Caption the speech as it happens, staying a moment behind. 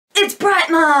It's Pride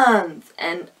Month!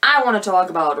 And I want to talk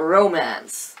about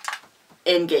romance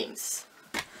in games.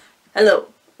 Hello,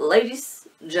 ladies,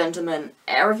 gentlemen,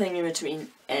 everything in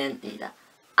between, and neither.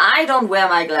 I don't wear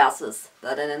my glasses,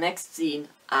 but in the next scene,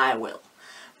 I will.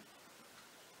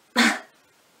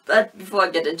 But before I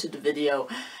get into the video,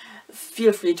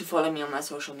 feel free to follow me on my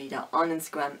social media, on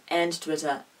Instagram and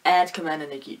Twitter, at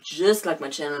CommanderNici, just like my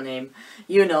channel name.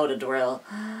 You know the drill.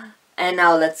 And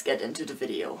now let's get into the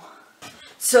video.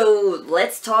 So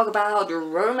let's talk about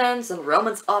romance and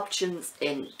romance options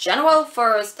in general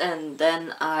first, and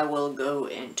then I will go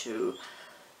into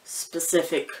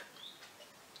specific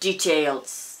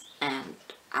details, and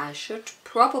I should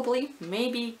probably,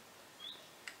 maybe,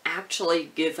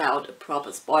 actually give out a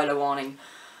proper spoiler warning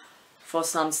for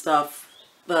some stuff,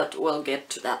 but we'll get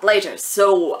to that later.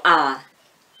 So,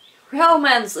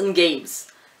 romance in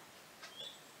games.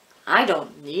 I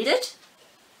don't need it.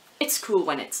 It's cool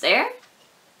when it's there.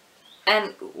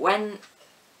 And when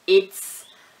it's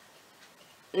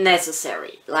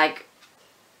necessary, like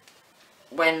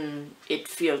when it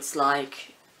feels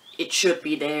like it should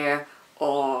be there,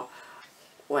 or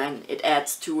when it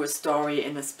adds to a story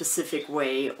in a specific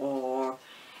way, or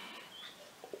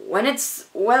when it's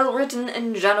well written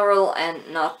in general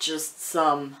and not just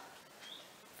some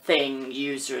thing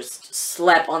you just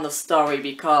slap on the story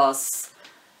because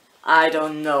I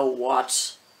don't know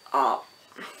what.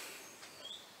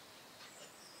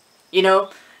 You know,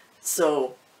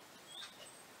 so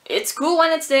it's cool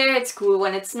when it's there, it's cool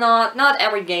when it's not. Not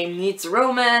every game needs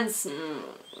romance,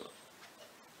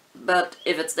 but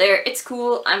if it's there, it's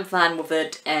cool, I'm fine with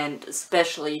it, and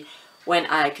especially when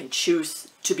I can choose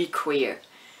to be queer.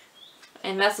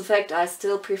 In Mass Effect, I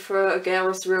still prefer a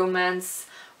Garrus romance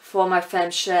for my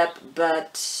fanship,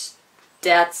 but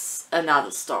that's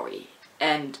another story,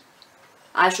 and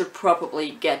I should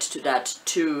probably get to that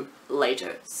too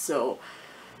later, so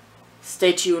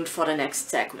stay tuned for the next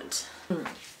segment.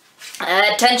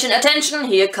 Attention, attention,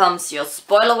 here comes your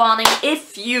spoiler warning.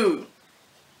 If you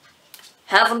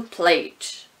haven't played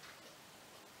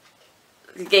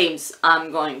the games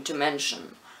I'm going to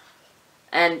mention,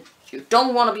 and you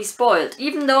don't want to be spoiled,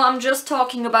 even though I'm just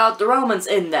talking about the romance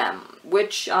in them,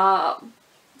 which are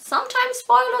sometimes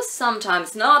spoilers,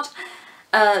 sometimes not,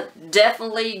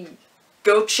 definitely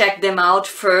go check them out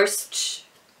first.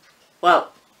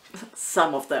 Well,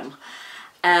 some of them.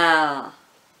 And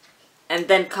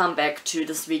then come back to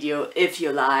this video if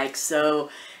you like. So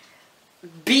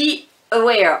be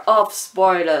aware of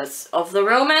spoilers of the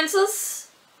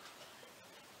romances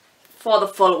for the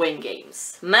following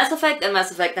games: Mass Effect and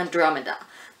Mass Effect Andromeda,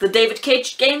 the David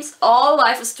Cage games, all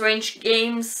Life is Strange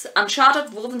games,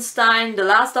 Uncharted, Wolfenstein, The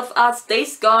Last of Us,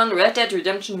 Days Gone, Red Dead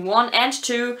Redemption 1 and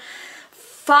 2,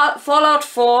 Fallout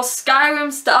 4,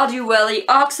 Skyrim, Stardew Valley,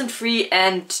 Oxenfree,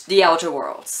 and The Outer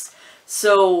Worlds.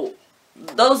 So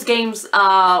those games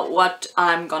are what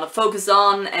I'm gonna focus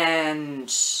on,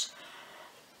 and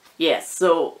yes,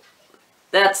 so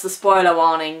that's the spoiler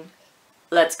warning.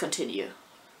 Let's continue.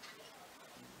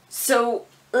 So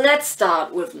let's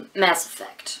start with Mass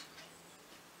Effect.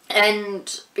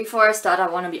 And before I start, I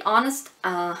want to be honest,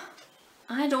 I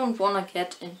don't want to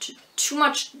get into too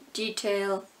much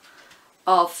detail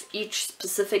of each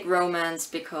specific romance,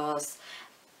 because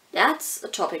that's a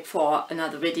topic for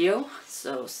another video,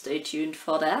 so stay tuned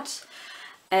for that.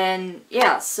 And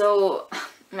yeah, so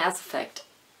Mass Effect.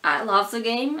 I love the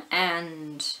game,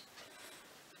 and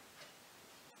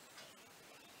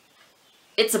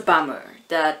it's a bummer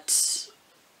that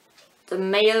the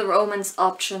male romance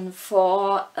option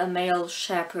for a male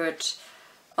shepherd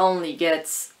only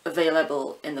gets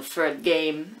available in the third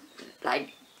game.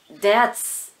 Like,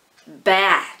 that's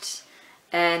bad.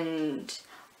 And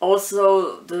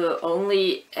also the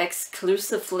only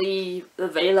exclusively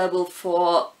available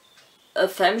for a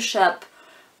femshep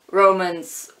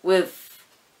romance with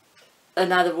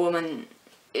another woman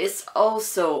is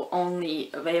also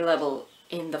only available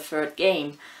in the third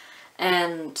game.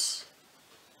 And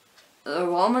the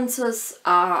romances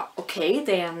are okay,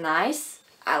 they are nice,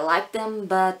 I like them,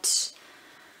 but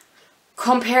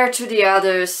compared to the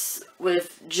others,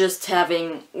 with just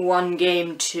having one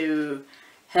game to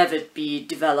have it be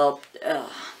developed,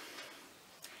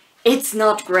 it's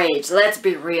not great, let's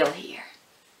be real here.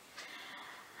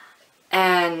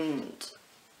 And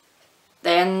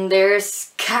then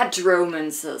there's cut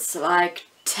romances like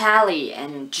Tali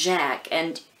and Jack,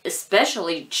 and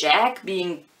especially Jack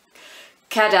being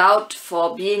cut out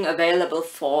for being available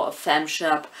for a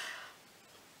femshep.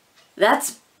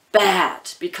 That's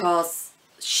bad, because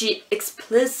she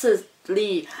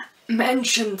explicitly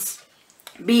mentions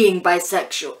being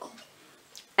bisexual.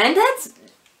 And that's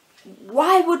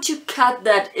why would you cut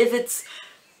that if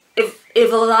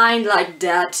a line like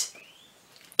that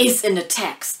is in the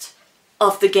text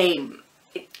of the game?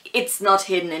 It's not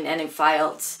hidden in any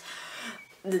files.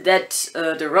 That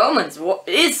the romance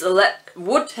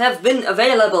would have been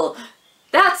available.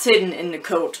 That's hidden in the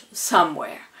code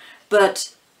somewhere.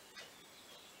 But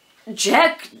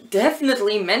Jack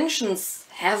definitely mentions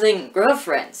having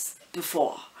girlfriends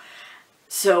before.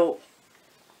 So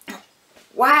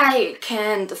why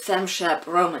can't the femshap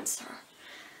romance her?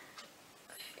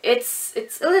 It's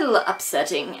a little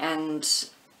upsetting, and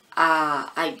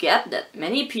I get that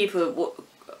many people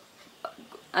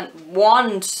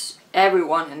want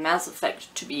everyone in Mass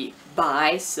Effect to be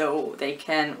bi, so they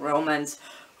can romance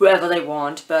whoever they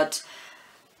want, but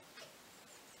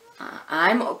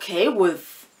I'm okay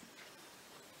with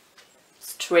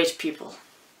straight people.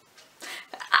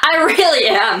 I really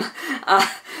am.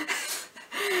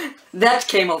 That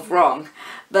came off wrong,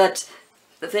 but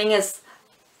the thing is,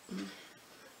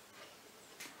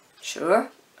 sure,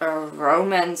 a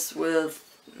romance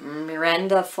with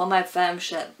Miranda for my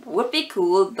femshap would be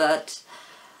cool, but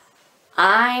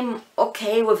I'm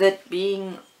okay with it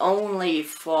being only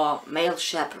for male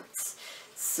shepherds.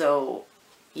 So,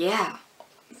 yeah,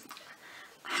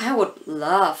 I would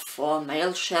love for a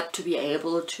male shep to be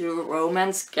able to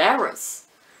romance Garrus.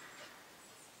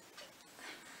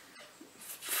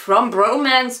 From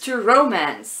bromance to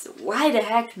romance, why the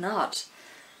heck not?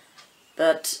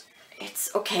 But it's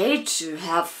okay to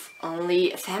have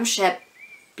only a femshap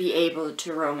be able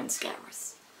to romance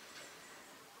Garrus.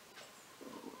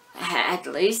 At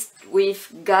least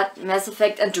we've got Mass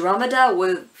Effect Andromeda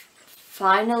with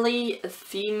finally a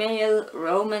female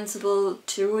romanceable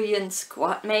Turian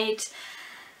squadmate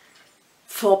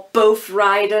for both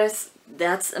riders.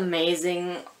 That's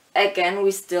amazing. Again,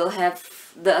 we still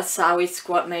have the Asawi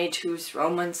squadmate who's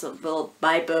romanceable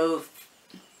by both.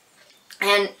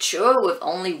 And sure, with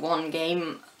only one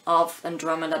game of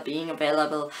Andromeda being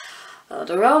available,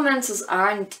 the romances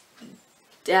aren't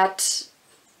that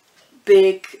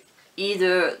big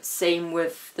either. Same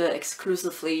with the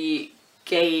exclusively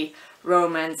gay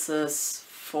romances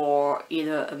for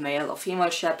either a male or female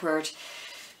shepherd.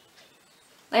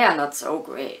 They are not so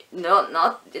great.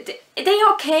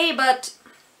 They're okay, but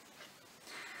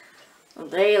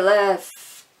they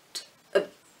left a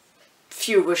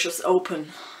few wishes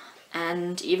open.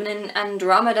 And even in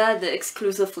Andromeda, the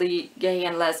exclusively gay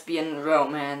and lesbian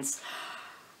romance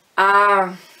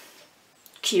are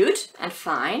cute and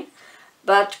fine,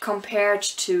 but compared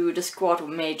to the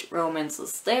squad-mate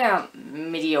romances, they are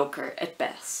mediocre at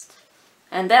best.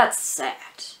 And that's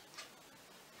sad.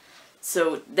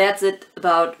 So that's it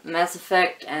about Mass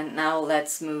Effect, and now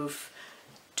let's move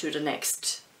to the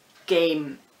next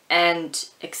game and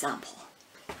example.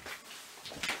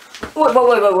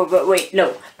 Wait,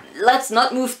 no. Let's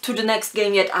not move to the next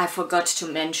game yet. I forgot to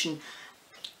mention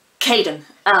KAIDAN.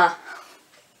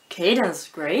 KAIDAN's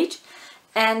great,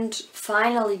 and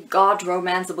finally got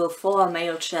romanceable for a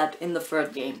male chap in the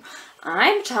third game.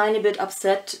 I'm tiny bit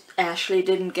upset Ashley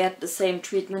didn't get the same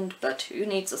treatment, but who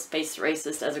needs a space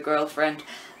racist as a girlfriend?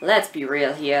 Let's be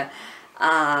real here.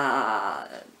 I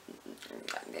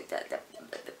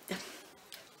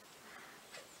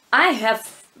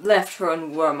have left her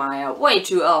on Wormire way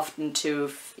too often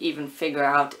to even figure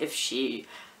out if she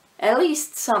at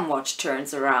least somewhat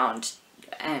turns around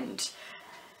and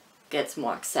gets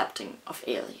more accepting of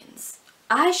aliens.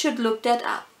 I should look that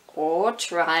up or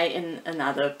try in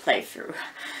another playthrough.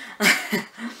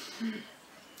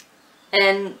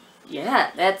 And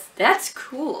yeah, that's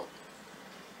cool.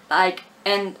 Like,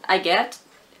 and I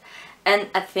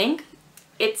think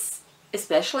it's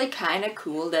especially kind of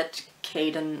cool that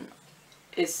KAIDAN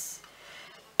is,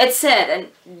 it's sad,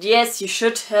 and yes, you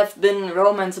should have been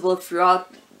romanceable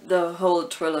throughout the whole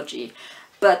trilogy,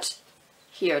 but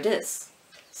here it is.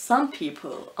 Some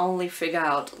people only figure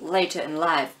out later in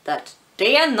life that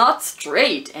they are not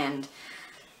straight, and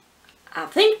I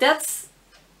think that's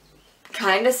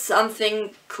kind of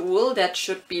something cool that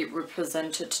should be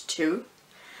represented too.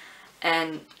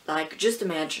 And like, just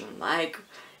imagine, like,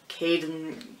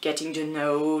 KAIDAN getting to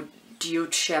know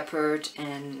Dude Shepard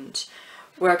and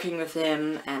working with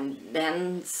him, and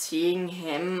then seeing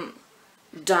him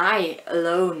die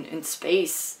alone in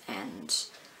space, and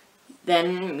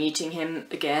then meeting him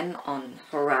again on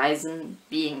Horizon,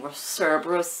 being with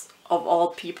Cerberus of all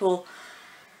people,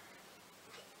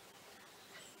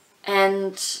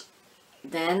 and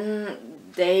then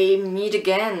they meet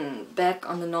again back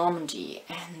on the Normandy,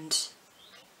 and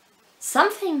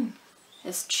something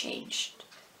has changed.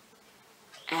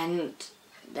 And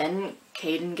then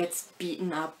KAIDAN gets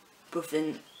beaten up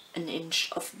within an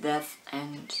inch of death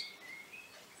and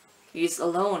he's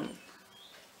alone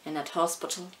in that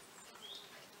hospital.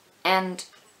 And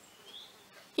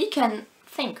he can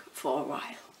think for a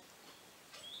while.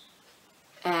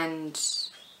 And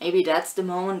maybe that's the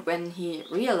moment when he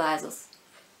realizes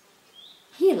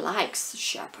he likes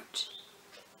Shepard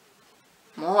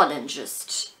more than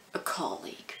just a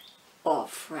colleague or a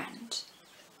friend.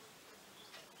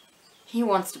 He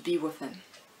wants to be with him.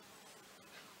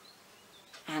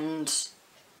 And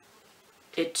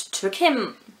it took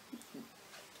him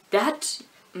that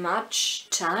much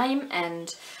time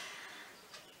and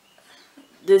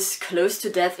this close to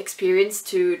death experience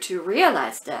to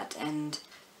realize that, and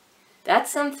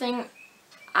that's something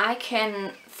I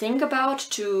can think about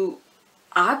to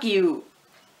argue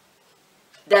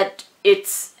that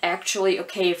it's actually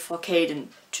okay for KAIDAN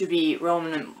to be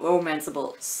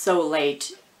romanceable so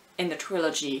late in the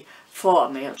trilogy for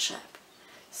a male chap.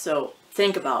 So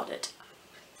think about it.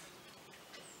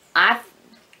 I've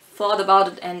thought about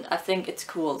it and I think it's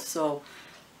cool, so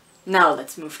now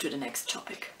let's move to the next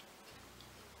topic.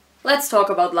 Let's talk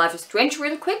about Life is Strange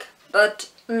real quick, but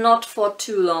not for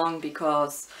too long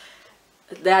because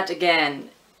that again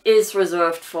is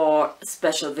reserved for a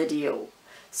special video.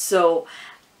 So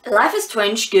Life is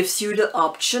Strange gives you the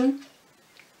option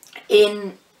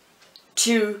in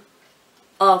 2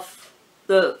 of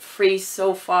the 3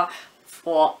 so far,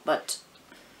 4, but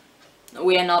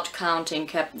we are not counting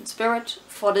Captain Spirit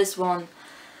for this one.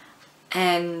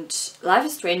 And Life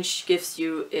is Strange gives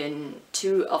you in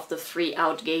 2 of the 3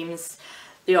 out games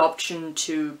the option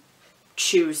to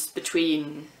choose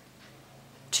between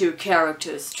 2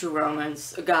 characters to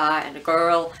romance, a guy and a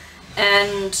girl.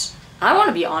 And I want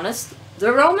to be honest,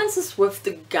 the romances with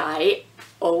the guy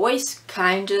always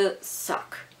kinda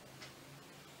suck.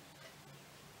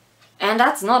 And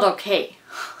that's not okay.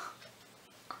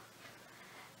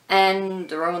 And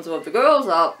the romances with the girls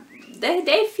are,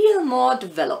 they feel more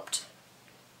developed.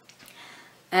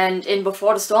 And in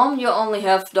Before the Storm you only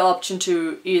have the option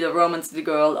to either romance the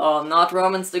girl or not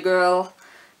romance the girl.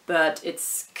 But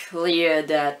it's clear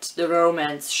that the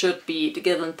romance should be the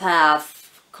given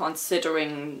path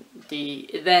considering the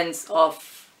events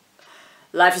of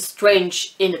Life is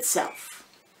Strange in itself.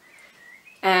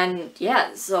 And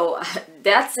yeah, so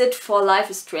that's it for Life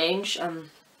is Strange.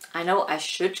 I know I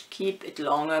should keep it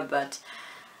longer, but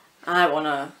I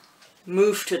wanna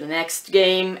move to the next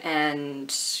game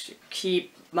and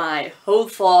keep my whole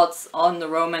thoughts on the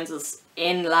romances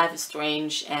in Life is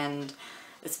Strange, and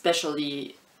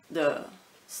especially the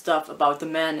stuff about the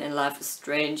men in Life is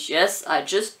Strange. Yes, I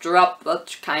just dropped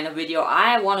what kind of video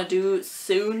I want to do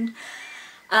soon.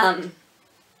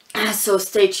 So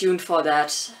stay tuned for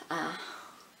that.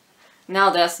 Now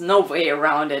there's no way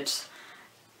around it,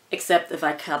 except if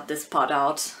I cut this part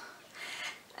out.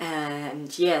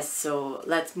 And yes, so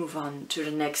let's move on to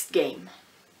the next game.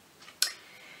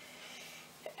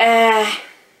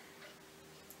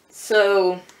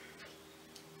 So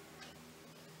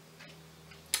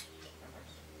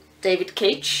David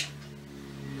Cage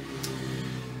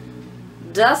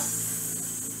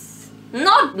does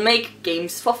not make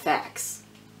games for fags.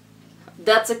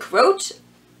 That's a quote,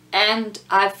 and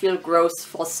I feel gross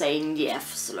for saying the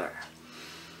F slur.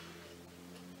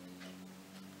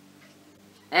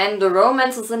 And the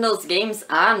romances in those games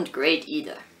aren't great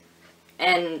either.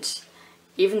 And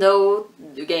even though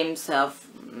the games have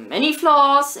many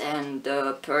flaws and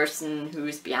the person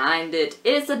who's behind it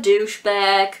is a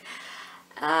douchebag,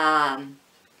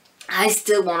 I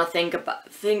still want to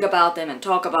think about them and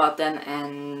talk about them,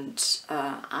 and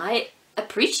I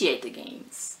appreciate the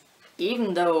games,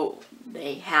 even though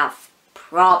they have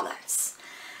problems.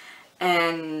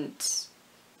 And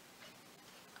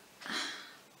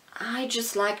I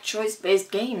just like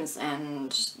choice-based games,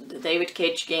 and the David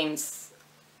Cage games,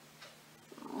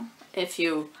 if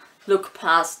you look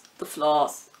past the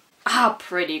flaws, are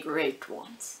pretty great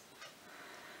ones.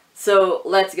 So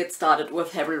let's get started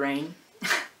with Heavy Rain.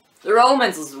 The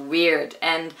romance is weird,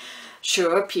 and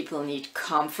sure, people need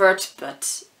comfort,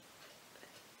 but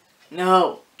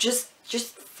no, just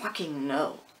fucking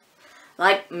no.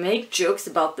 Like, make jokes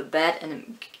about the bad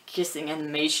and kissing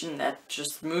animation that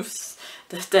just moves,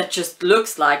 that just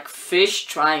looks like fish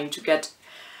trying to get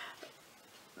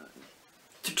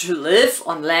to live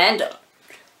on land.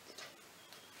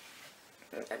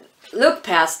 Look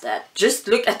past that. Just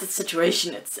look at the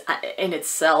situation in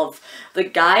itself. The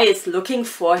guy is looking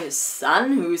for his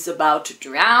son who's about to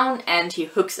drown, and he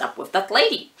hooks up with that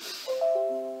lady.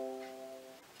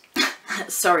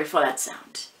 Sorry for that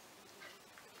sound.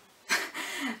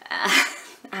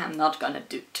 I'm not gonna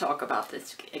talk about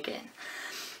this again.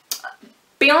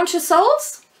 Beyond Two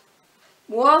Souls?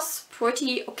 was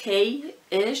pretty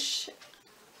okay-ish.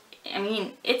 I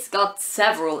mean, it's got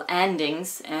several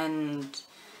endings and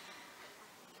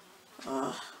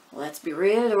let's be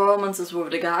real, the romances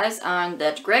with the guys aren't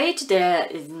that great. There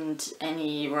isn't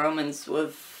any romance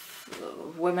with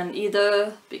women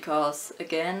either, because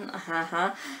again,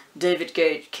 David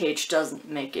Cage doesn't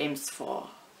make games for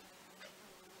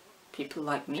people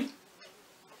like me.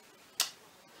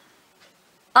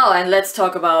 Oh, and let's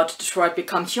talk about Detroit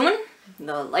Become Human,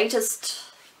 the latest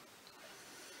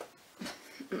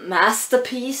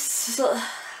masterpiece.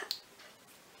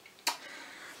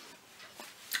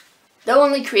 The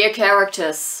only queer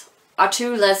characters are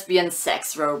two lesbian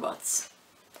sex robots.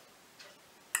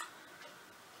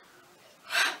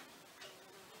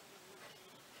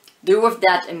 Do with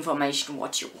that information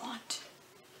what you want.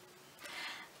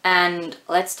 And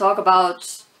let's talk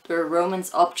about the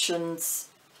romance options.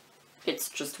 It's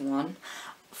just one.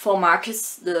 For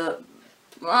Marcus, the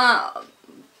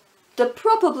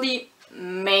probably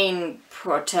main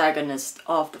protagonist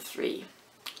of the three.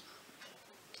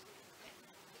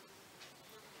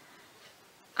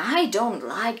 I don't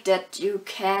like that you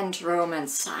can't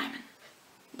romance Simon.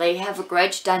 They have a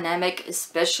great dynamic,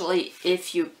 especially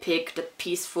if you pick the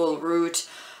peaceful route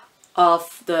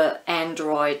of the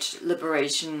android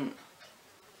liberation.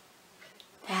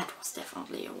 That was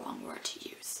definitely a wrong word to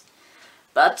use.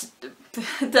 But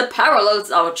the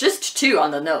parallels are just too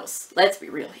on the nose, let's be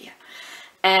real here.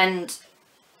 And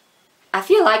I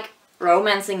feel like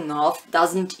romancing North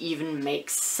doesn't even make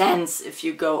sense if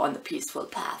you go on the peaceful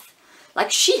path. Like,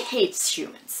 she hates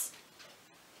humans.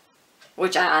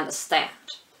 Which I understand.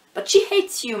 But she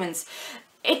hates humans.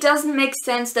 It doesn't make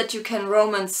sense that you can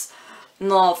romance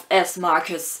North as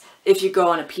Marcus if you go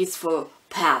on a peaceful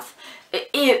path.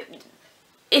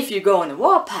 If you go on a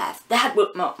war path, that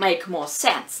would make more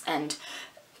sense. And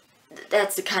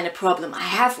that's the kind of problem I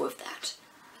have with that.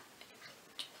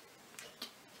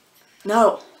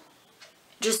 No.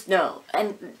 Just no.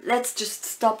 And let's just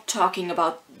stop talking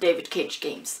about David Cage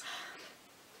games.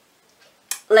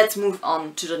 Let's move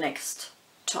on to the next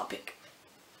topic.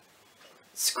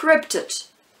 Scripted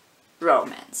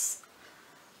romance.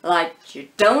 Like, you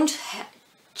don't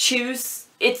choose,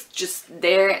 it's just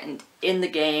there and in the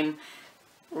game,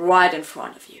 right in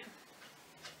front of you.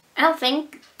 I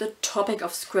think the topic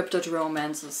of scripted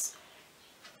romances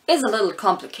is a little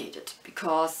complicated,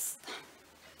 because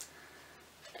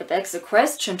it begs the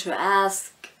question to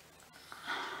ask,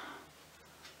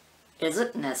 is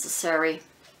it necessary?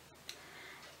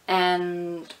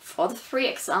 And for the 3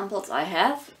 examples I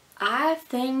have, I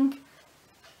think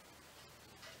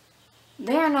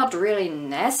they're not really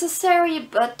necessary,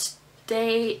 but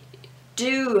they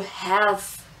do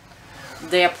have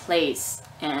their place,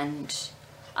 and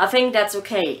I think that's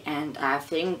okay, and I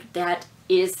think that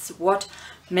is what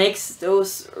makes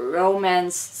those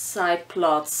romance side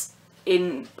plots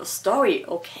in a story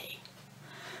okay.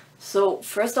 So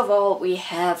first of all, we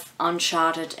have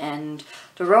Uncharted and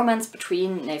the romance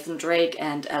between Nathan Drake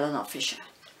and Eleanor Fisher.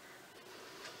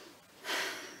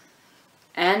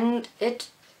 And it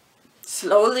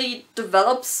slowly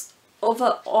develops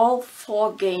over all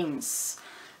 4 games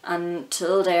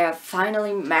until they're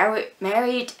finally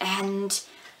married and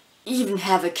even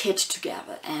have a kid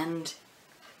together. And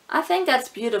I think that's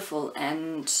beautiful,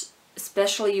 and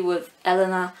especially with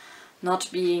Eleanor not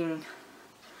being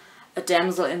a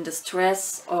damsel in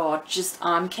distress or just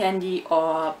arm candy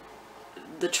or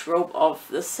the trope of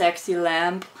the sexy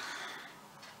lamp.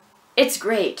 It's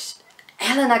great.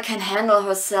 Eleanor can handle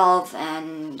herself,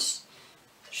 and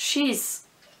she's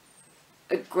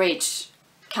a great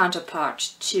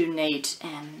counterpart to Nate,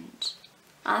 and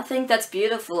I think that's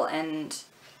beautiful. And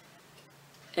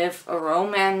if a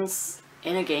romance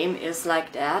in a game is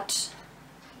like that,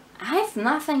 I have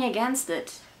nothing against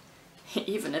it,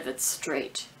 even if it's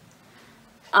straight.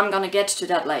 I'm gonna get to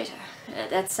that later.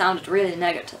 That sounded really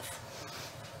negative.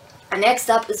 And next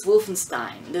up is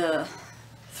Wolfenstein, the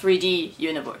 3D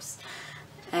universe.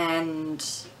 And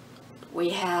we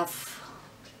have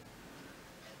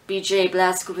BJ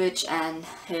Blazkowicz and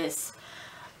his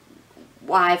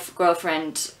wife,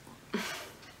 girlfriend.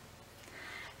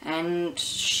 And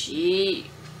she,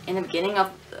 in the beginning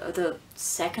of the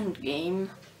second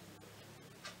game,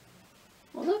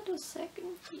 was it the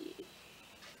second game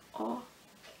or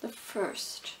the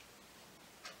first?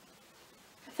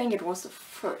 I think it was the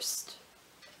first.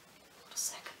 The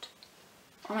second.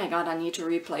 Oh my god, I need to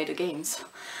replay the games.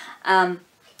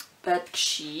 But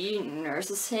she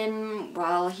nurses him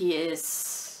while he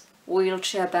is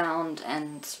wheelchair bound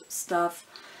and stuff.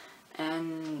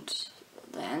 And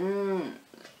then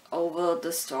over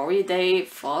the story they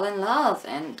fall in love,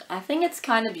 and I think it's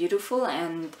kind of beautiful.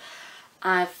 And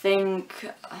I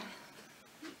think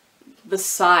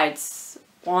besides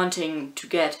wanting to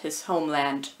get his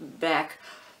homeland back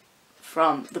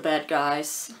from the bad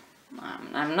guys,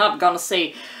 I'm not gonna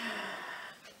say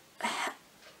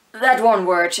that one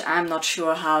word, I'm not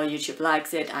sure how YouTube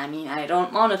likes it. I mean, I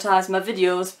don't monetize my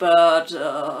videos, but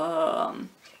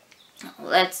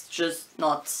let's just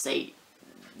not say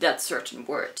that certain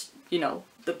word. You know,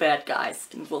 the bad guys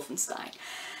in Wolfenstein.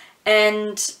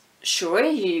 And sure,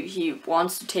 he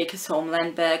wants to take his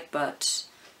homeland back, but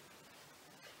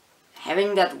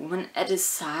having that woman at his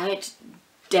side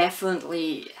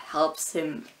definitely helps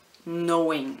him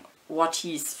knowing what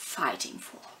he's fighting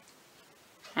for.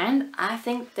 And I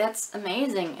think that's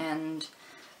amazing, and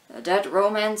that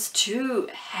romance too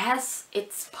has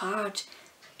its part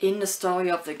in the story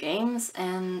of the games,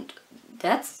 and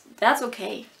that's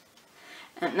okay.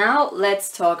 And now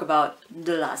let's talk about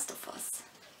The Last of Us.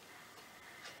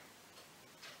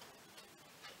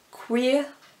 Queer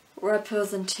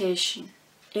representation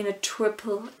in a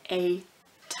AAA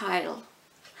title.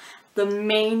 The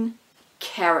main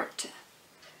character.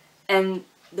 And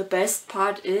the best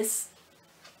part is,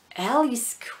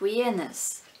 Ellie's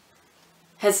queerness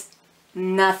has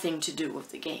nothing to do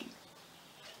with the game.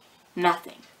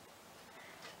 Nothing.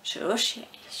 Sure,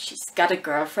 she's got a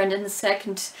girlfriend in the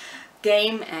second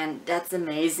game, and that's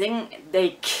amazing.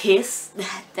 They kiss,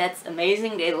 that's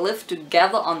amazing. They live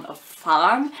together on a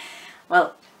farm.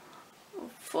 Well,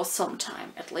 for some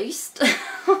time at least.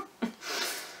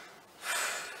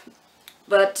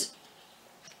 But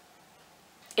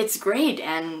it's great,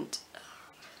 and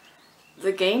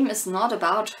the game is not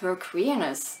about her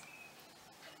queerness.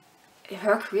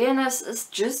 Her queerness is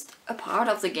just a part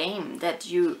of the game that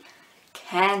you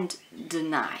can't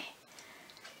deny.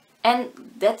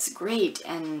 And that's great,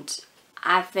 and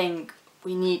I think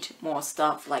we need more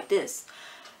stuff like this.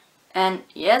 And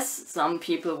yes, some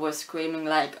people were screaming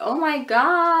like, oh my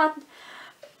god,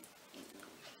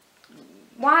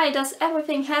 why does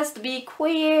everything has to be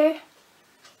queer?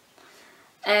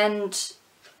 And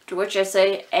to which I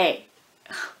say, hey,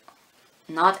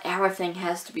 not everything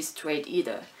has to be straight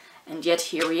either. And yet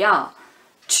here we are.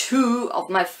 2 of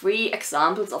my 3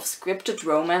 examples of scripted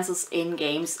romances in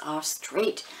games are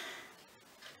straight.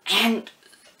 And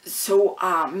so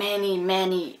are many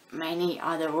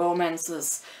other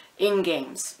romances in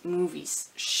games, movies,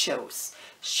 shows.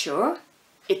 Sure,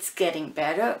 it's getting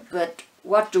better, but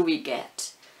what do we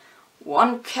get?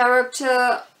 1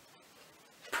 character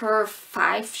per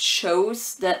 5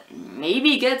 shows that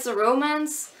maybe gets a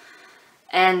romance,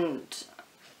 and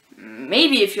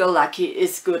maybe, if you're lucky,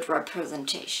 is good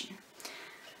representation.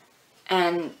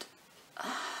 And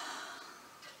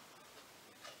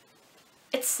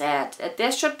it's sad that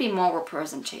there should be more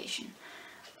representation.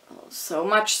 So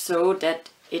much so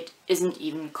that it isn't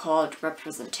even called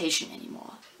representation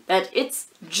anymore. That it's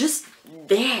just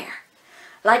there.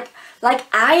 Like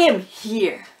I am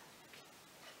here.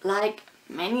 Like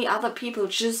many other people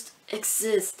just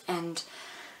exist, and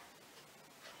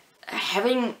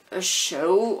having a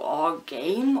show or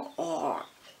game or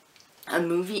a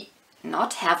movie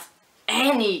not have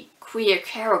any queer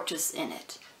characters in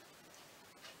it.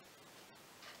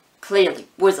 Clearly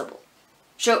visible.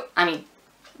 Sure, I mean,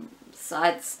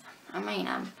 besides,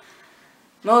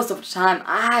 most of the time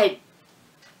I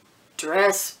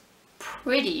dress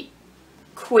pretty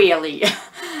queerly.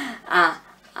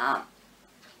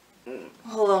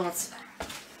 Hold on a second.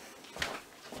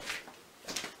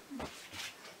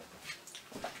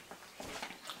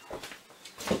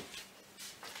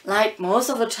 Like, most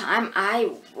of the time I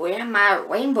wear my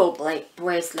rainbow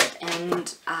bracelet,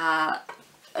 and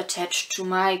attached to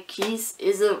my keys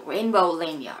is a rainbow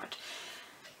lanyard.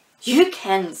 You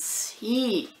can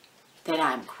see that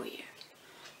I'm queer.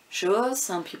 Sure,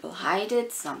 some people hide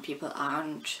it, some people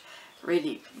aren't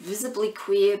really visibly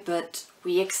queer, but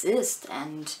we exist,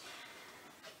 and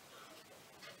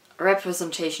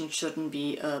representation shouldn't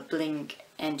be a blink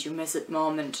and you miss it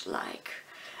moment like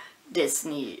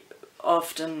Disney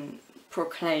often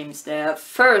proclaims their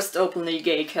first openly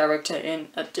gay character in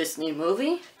a Disney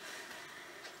movie.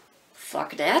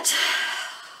 Fuck that.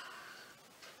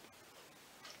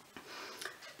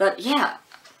 But yeah,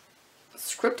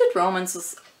 scripted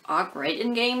romances are great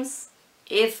in games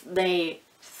if they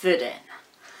fit in.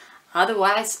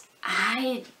 Otherwise,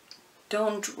 I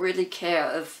don't really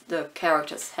care if the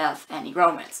characters have any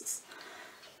romances.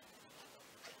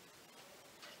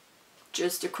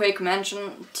 Just a quick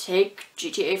mention, take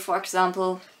GTA for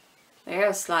example.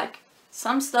 There's like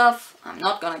some stuff, I'm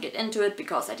not gonna get into it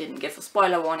because I didn't give a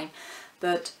spoiler warning,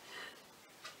 but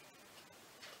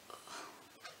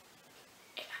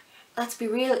let's be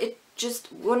real, it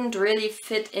just wouldn't really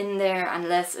fit in there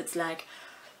unless it's like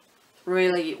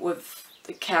really with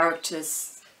the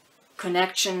characters'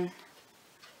 connection.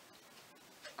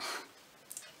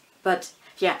 But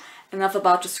yeah, enough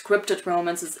about the scripted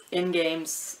romances in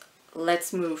games.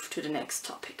 Let's move to the next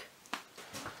topic.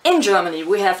 In Germany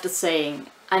we have the saying,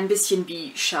 ein bisschen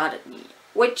bi schadet nie,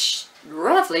 which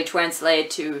roughly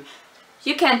translates to,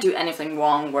 you can't do anything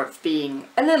wrong worth being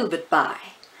a little bit bi.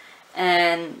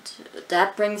 And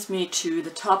that brings me to the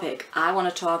topic. I want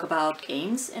to talk about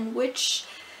games in which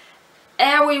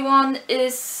everyone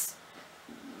is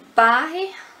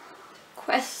bi?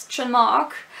 Question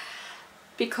mark.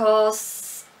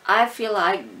 Because I feel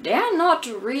like they're not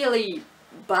really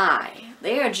bi.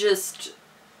 They're just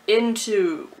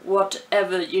into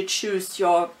whatever you choose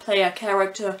your player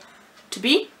character to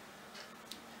be.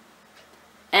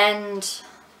 And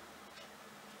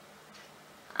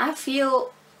I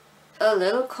feel a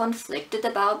little conflicted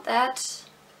about that,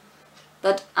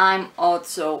 but I'm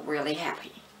also really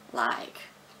happy. Like,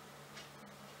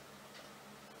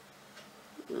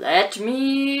 let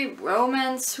me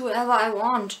romance whoever I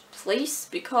want, please,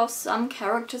 because some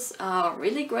characters are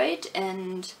really great,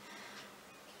 and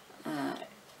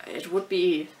it would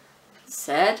be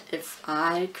sad if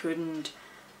I couldn't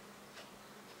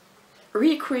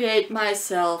recreate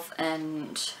myself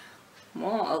and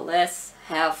more or less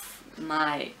have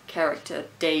my character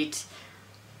date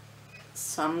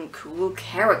some cool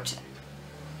character.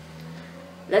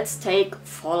 Let's take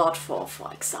Fallout 4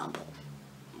 for example,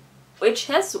 which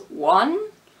has one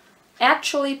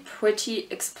actually pretty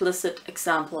explicit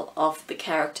example of the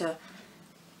character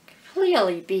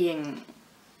clearly being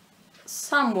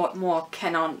somewhat more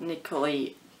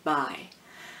canonically bi.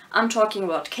 I'm talking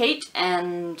about Kate,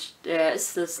 and there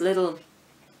is this little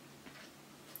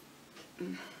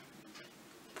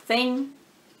thing.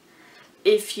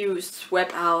 If you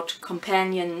swap out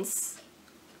companions,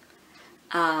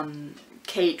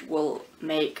 Kate will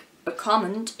make a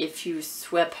comment if you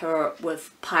swap her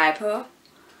with Piper.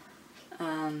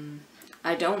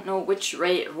 I don't know which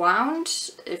way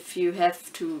around, if you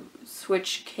have to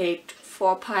switch Kate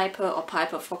for Piper or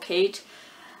Piper for Kate.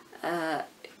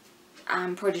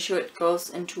 I'm pretty sure it goes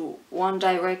into one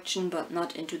direction but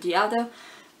not into the other.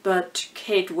 But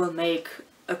Kate will make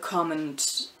a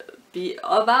comment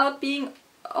about being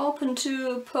open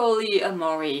to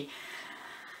polyamory.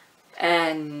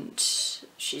 And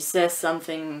she says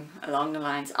something along the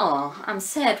lines, "Oh, I'm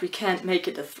sad we can't make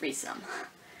it a threesome."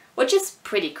 Which is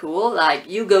pretty cool, like,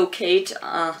 you go Kate.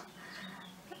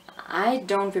 I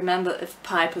don't remember if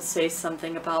Piper says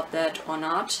something about that or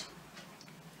not.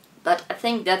 But I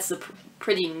think that's a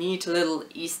pretty neat little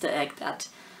Easter egg that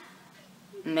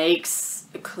makes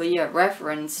a clear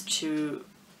reference to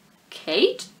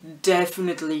Kate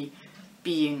definitely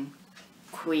being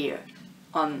queer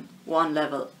on one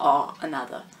level or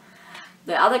another.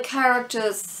 The other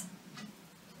characters,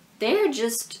 they're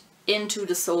just into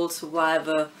the soul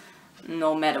survivor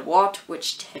no matter what,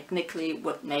 which technically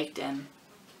would make them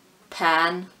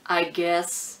pan, I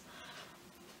guess.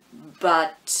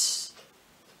 But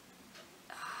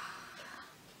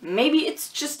maybe it's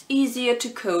just easier to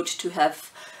code to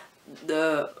have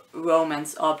the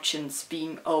romance options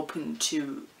being open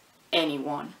to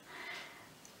anyone.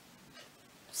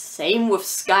 Same with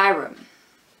Skyrim.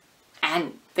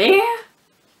 And there,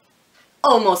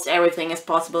 almost everything is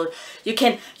possible. You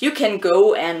can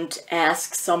go and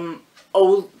ask some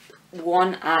old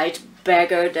one-eyed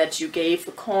beggar that you gave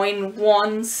a coin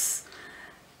once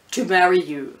to marry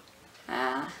you.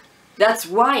 That's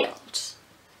wild.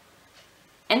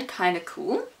 And kinda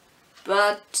cool,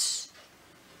 but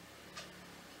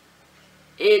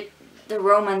the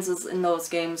romances in those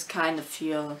games kind of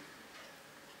feel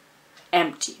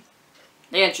empty.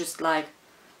 They're just like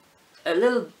a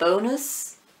little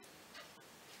bonus,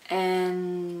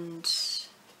 and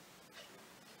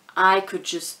I could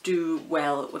just do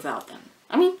well without them.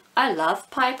 I mean, I love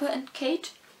Piper and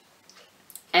Kate,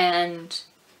 and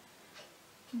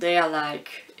they are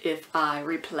like, if I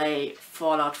replay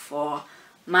Fallout 4,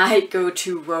 my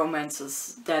go-to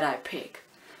romances that I pick.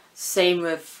 Same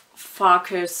with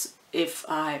Farkas if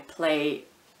I play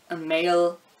a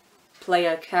male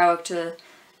player character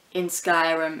in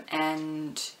Skyrim,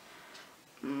 and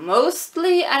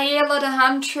mostly Ayala the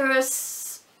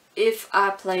Huntress if I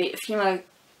play a female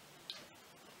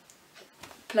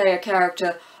player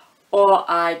character, or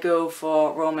I go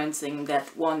for romancing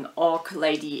that one orc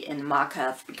lady in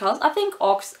Markarth, because I think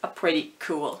orcs are pretty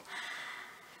cool.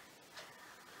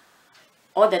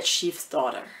 Or that chief's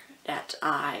daughter that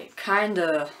I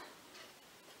kinda...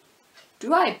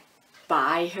 Do I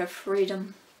buy her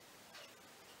freedom?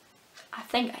 I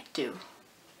think I do.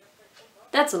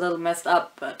 That's a little messed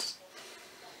up, but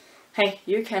hey,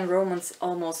 you can romance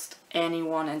almost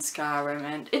anyone in Skyrim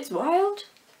and it's wild.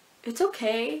 It's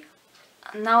okay.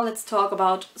 Now let's talk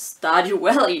about Stardew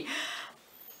Valley.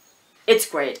 It's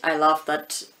great. I love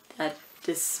that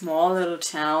this small little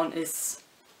town is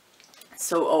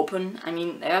so open. I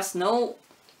mean, there's no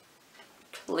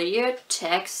clear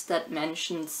text that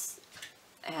mentions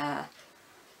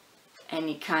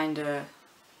any kind of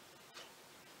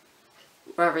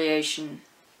variation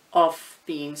of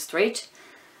being straight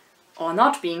or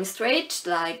not being straight.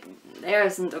 Like, there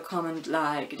isn't a comment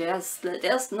like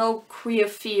there's no queer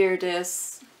fear.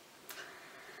 There's,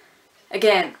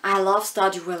 again, I love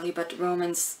Stardew Valley, but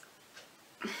romance,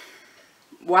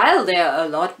 while they're a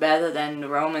lot better than the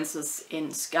romances in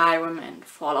Skyrim and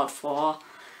Fallout 4,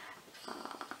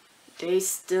 they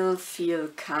still feel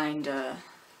kinda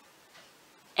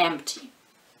empty.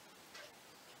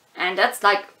 And that's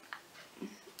like,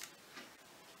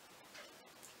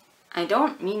 I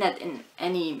don't mean that in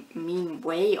any mean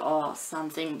way or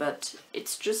something, but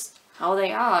it's just how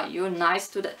they are. You're nice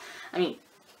to the... I mean,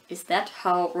 is that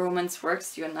how romance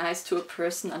works? You're nice to a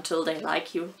person until they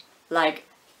like you? Like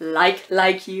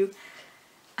you?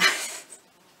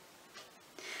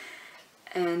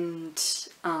 And,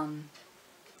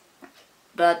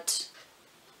 but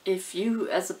if you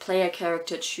as a player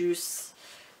character choose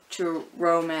to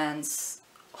romance,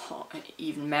 or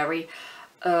even marry,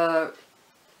 a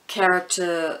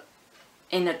character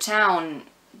in a town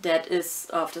that is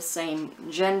of the same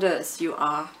gender as you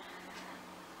are,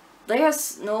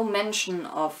 there's no mention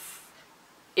of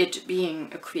it being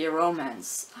a queer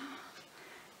romance.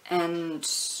 And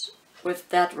with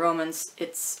that romance,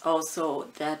 it's also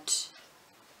that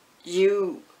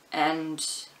you and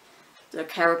the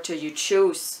character you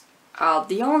choose are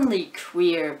the only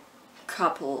queer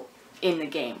couple in the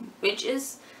game, which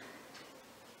is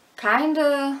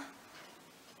kinda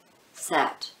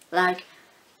sad. Like,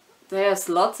 there's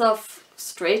lots of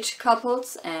straight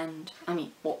couples, and I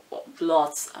mean,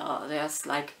 lots, there's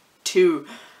like 2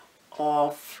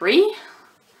 or 3,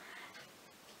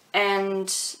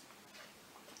 and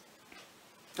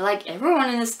like everyone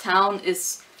in this town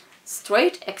is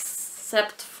straight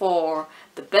except for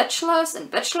the bachelors and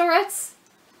bachelorettes,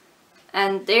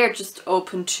 and they're just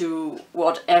open to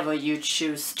whatever you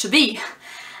choose to be.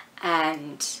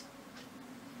 And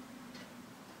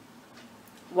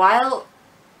while,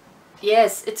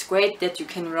 yes, it's great that you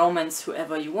can romance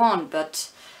whoever you want,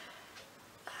 but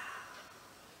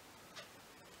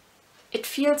it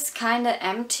feels kinda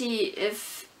empty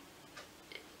if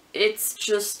it's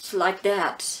just like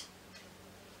that.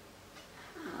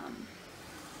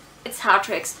 It's hard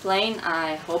to explain.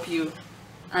 I hope you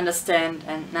understand,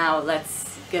 and now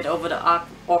let's get over the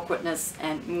awkwardness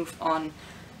and move on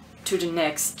to the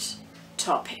next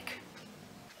topic.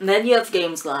 Then you have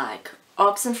games like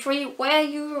Oxenfree, where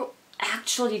you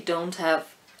actually don't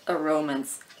have a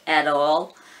romance at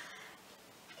all,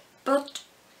 but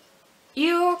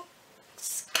you're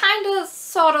kinda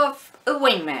sort of a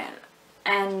wingman.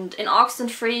 And in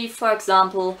Oxenfree, for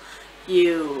example,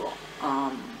 you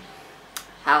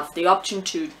have the option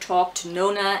to talk to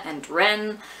Nona and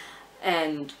Ren,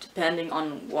 and depending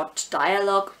on what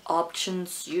dialogue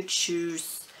options you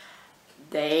choose,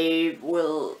 they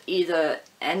will either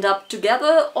end up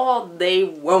together or they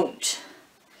won't.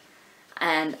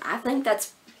 And I think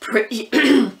that's pretty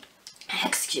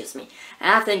excuse me.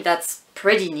 And I think that's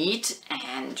pretty neat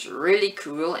and really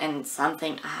cool, and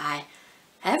something I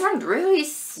haven't really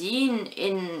seen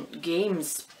in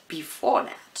games before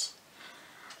that.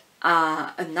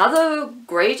 Another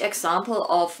great example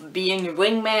of being a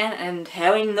wingman and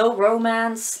having no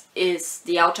romance is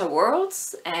the Outer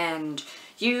Worlds, and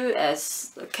you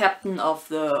as the captain of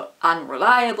the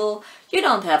Unreliable, you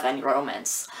don't have any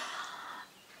romance.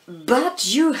 But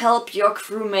you help your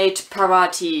crewmate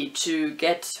Parvati to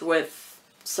get with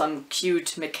some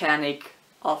cute mechanic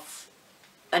of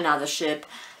another ship,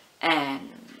 and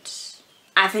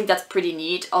I think that's pretty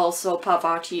neat. Also,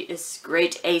 Parvati is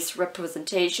great ace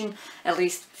representation, at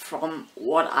least from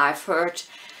what I've heard,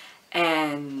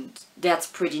 and that's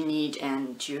pretty neat.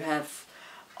 And you have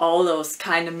all those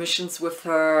kind of missions with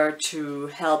her to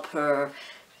help her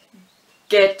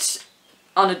get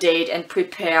on a date and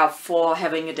prepare for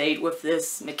having a date with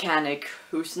this mechanic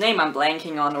whose name I'm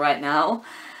blanking on right now.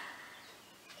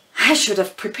 I should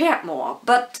have prepared more,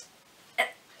 but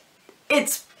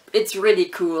it's really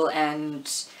cool and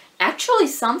actually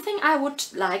something I would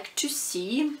like to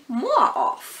see more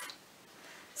of.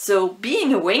 So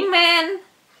being a wingman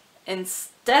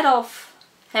instead of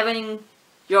having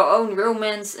your own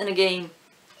romance in a game,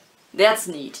 That's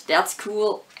neat, that's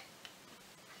cool.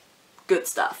 Good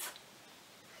stuff.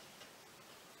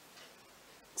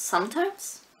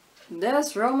 Sometimes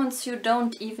there's romance you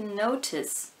don't even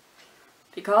notice,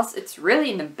 because it's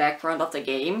really in the background of the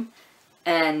game,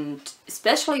 and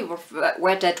especially with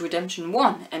Red Dead Redemption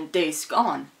 1 and Days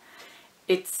Gone,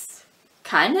 it's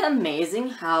kinda amazing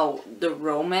how the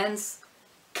romance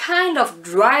kind of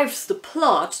drives the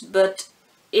plot, but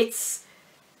it's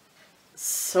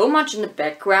so much in the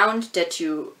background that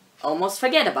you almost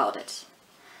forget about it.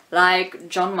 Like,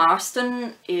 John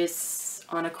Marston is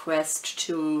on a quest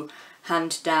to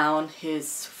hunt down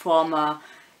his former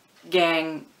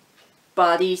gang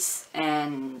buddies,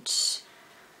 and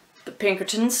the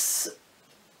Pinkertons,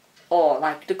 or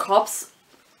like the cops,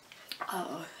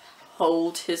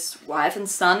 hold his wife and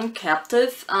son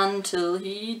captive until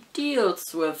he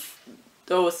deals with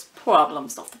those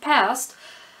problems of the past.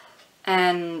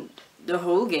 And the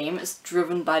whole game is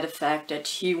driven by the fact that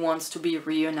he wants to be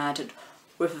reunited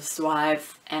with his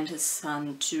wife and his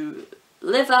son to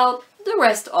live out the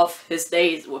rest of his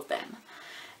days with them.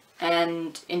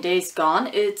 And in Days Gone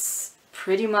it's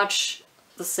pretty much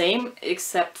the same,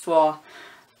 except for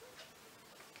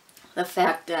the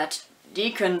fact that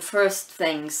Deacon first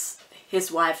thinks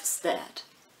his wife is dead.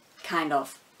 Kind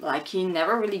of. Like, he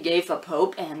never really gave up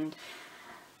hope, and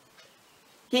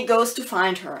he goes to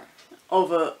find her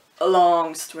over a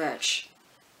long stretch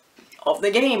of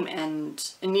the game,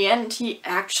 and in the end he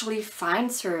actually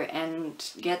finds her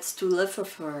and gets to live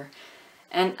with her.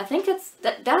 And I think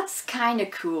that's kind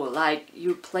of cool. Like,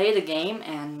 you play the game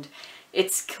and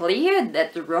it's clear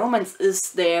that the romance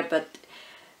is there, but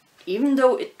even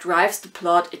though it drives the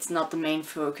plot, it's not the main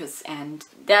focus, and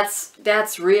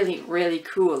that's really, really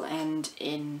cool. And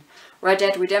in Red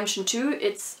Dead Redemption 2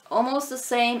 it's almost the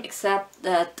same, except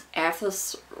that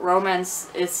Arthur's romance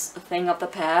is a thing of the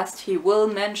past. He will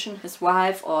mention his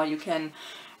wife, or you can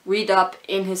read up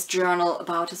in his journal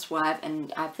about his wife,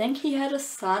 and I think he had a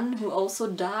son who also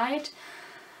died.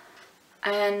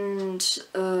 And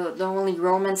the only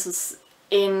romances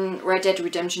in Red Dead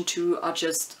Redemption 2 are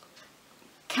just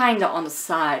kinda on the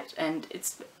side, and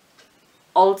it's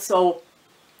also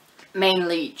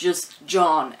mainly just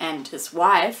John and his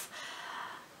wife,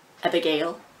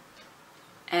 Abigail.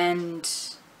 And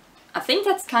I think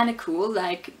that's kinda cool,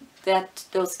 like, that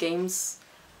those games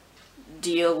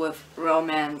deal with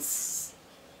romance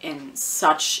in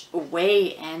such a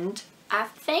way, and I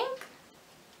think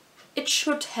it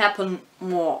should happen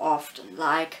more often.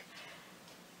 Like,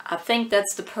 I think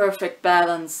that's the perfect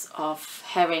balance of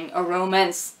having a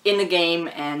romance in a game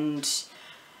and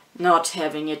not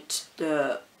having it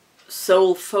the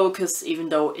sole focus, even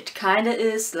though it kinda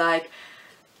is. Like,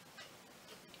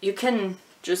 you can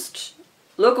just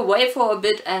look away for a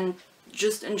bit and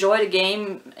just enjoy the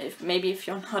game, maybe if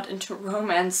you're not into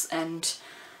romance, and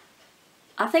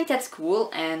I think that's cool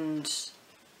and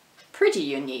pretty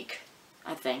unique,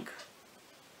 I think.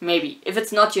 Maybe. If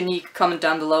it's not unique, comment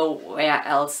down below where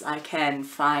else I can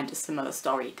find a similar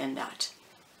story than that.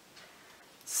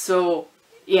 So,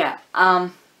 yeah,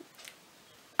 I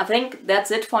think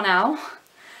that's it for now.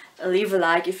 Leave a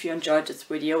like if you enjoyed this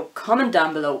video. Comment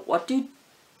down below, what do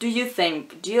you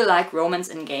think? Do you like romance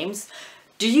in games?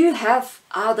 Do you have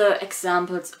other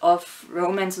examples of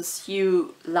romances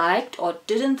you liked or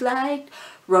didn't like?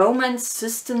 Romance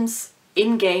systems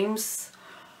in games?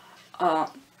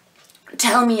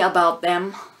 Tell me about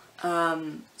them.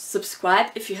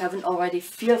 Subscribe if you haven't already.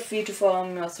 Feel free to follow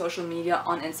me on social media,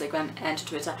 on Instagram and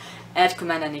Twitter at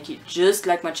CommanderNici, just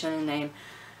like my channel name.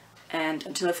 And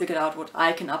until I figure out what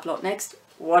I can upload next,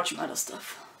 watch my other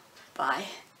stuff. Bye.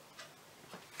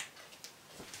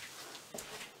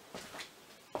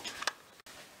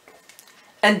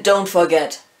 And don't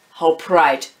forget how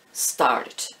pride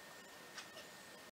started.